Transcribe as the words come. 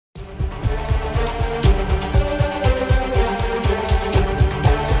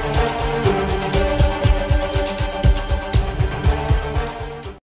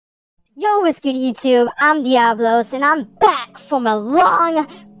What's good, YouTube? I'm Diablos, and I'm back from a long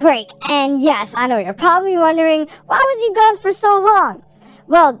break. And yes, I know you're probably wondering, why was you gone for so long?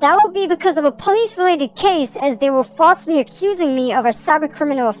 Well, that would be because of a police-related case, as they were falsely accusing me of a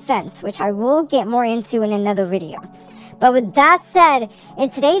cybercriminal offense, which I will get more into in another video. But with that said, in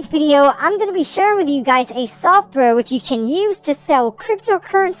today's video, I'm going to be sharing with you guys a software which you can use to sell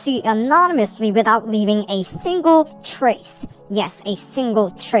cryptocurrency anonymously without leaving a single trace. Yes, a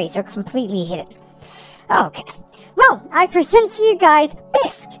single trace, or completely hidden. Okay, well, I present to you guys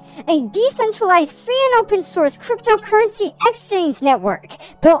Bisq, a decentralized free and open source cryptocurrency exchange network.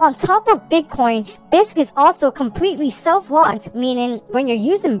 Built on top of Bitcoin, Bisq is also completely self-logged, meaning when you're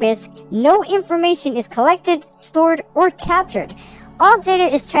using Bisq, no information is collected, stored, or captured. All data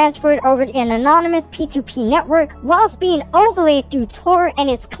is transferred over to an anonymous P2P network whilst being overlaid through Tor, and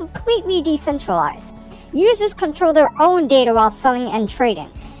it's completely decentralized. Users control their own data while selling and trading.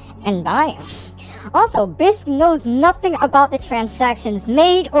 And buying. Also, Bisq knows nothing about the transactions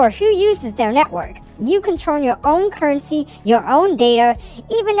made or who uses their network. You control your own currency, your own data,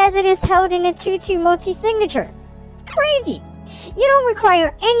 even as it is held in a 2-2 multi-signature. Crazy! You don't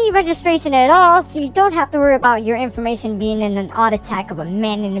require any registration at all, so you don't have to worry about your information being in an odd attack of a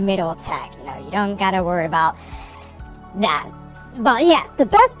man-in-the-middle attack. You know, you don't gotta worry about that. But yeah, the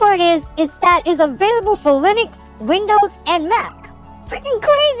best part is that it's available for Linux, Windows, and Mac. Freaking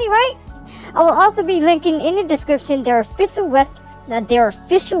crazy, right? I will also be linking in the description their official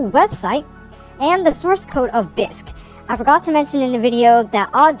website and the source code of Bisq. I forgot to mention in the video that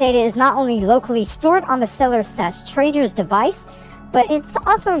all data is not only locally stored on the seller/trader's device, but it's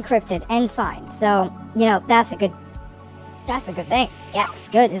also encrypted and signed. So, you know, that's a good thing. Yeah, it's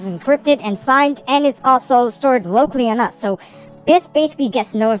good. It's encrypted and signed, and it's also stored locally on us. So Bisq basically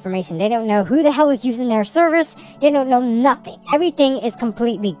gets no information. They don't know who the hell is using their servers. They don't know nothing. Everything is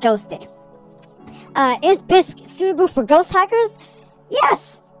completely ghosted. Is Bisq suitable for ghost hackers?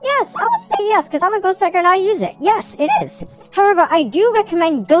 Yes, I would say yes, because I'm a ghost hacker and I use it. yes, it is. However, I do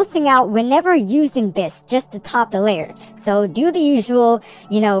recommend ghosting out whenever using Bisq, just to top the layer. So do the usual,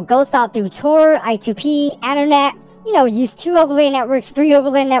 ghost out through Tor, I2P, Internet, use 2 overlay networks, 3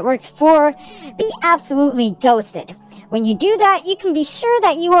 overlay networks, 4, be absolutely ghosted. When you do that, you can be sure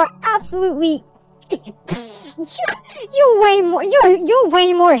that you are absolutely you're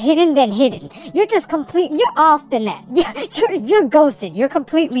way more hidden than hidden. You're just you're off the net. You're ghosted. You're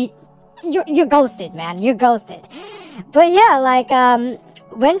ghosted, man. You're ghosted. But yeah,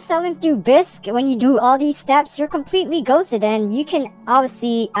 when selling through Bisq, when you do all these steps, you're completely ghosted, and you can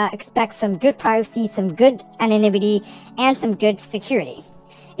obviously expect some good privacy, some good anonymity, and some good security.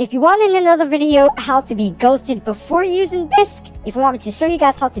 If you want in another video how to be ghosted before using Bisq, if you want me to show you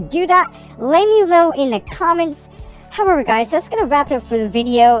guys how to do that, let me know in the comments. However, guys, that's going to wrap it up for the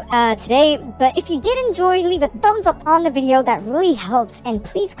video today. But if you did enjoy, leave a thumbs up on the video. That really helps. And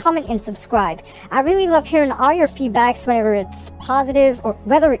please comment and subscribe. I really love hearing all your feedbacks, whether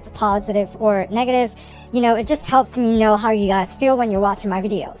it's positive or negative. It just helps me know how you guys feel when you're watching my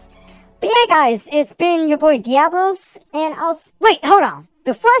videos. But yeah, guys, it's been your boy Diablos, and wait, hold on.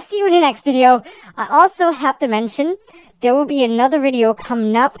 Before I see you in the next video, I also have to mention there will be another video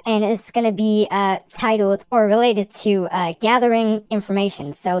coming up, and it's going to be titled or related to gathering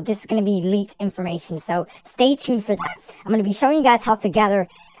information. So this is going to be leaked information, so stay tuned for that. I'm going to be showing you guys how to gather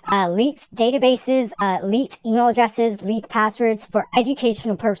leaked databases, leaked email addresses, leaked passwords for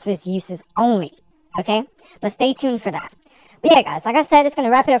educational purposes uses only. Okay? But stay tuned for that. But yeah, guys, like I said, it's going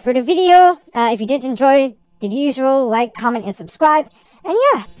to wrap it up for the video. If you did enjoy, the usual, like, comment, and subscribe. And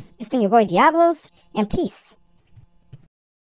yeah, it's been your boy Diablos, and peace.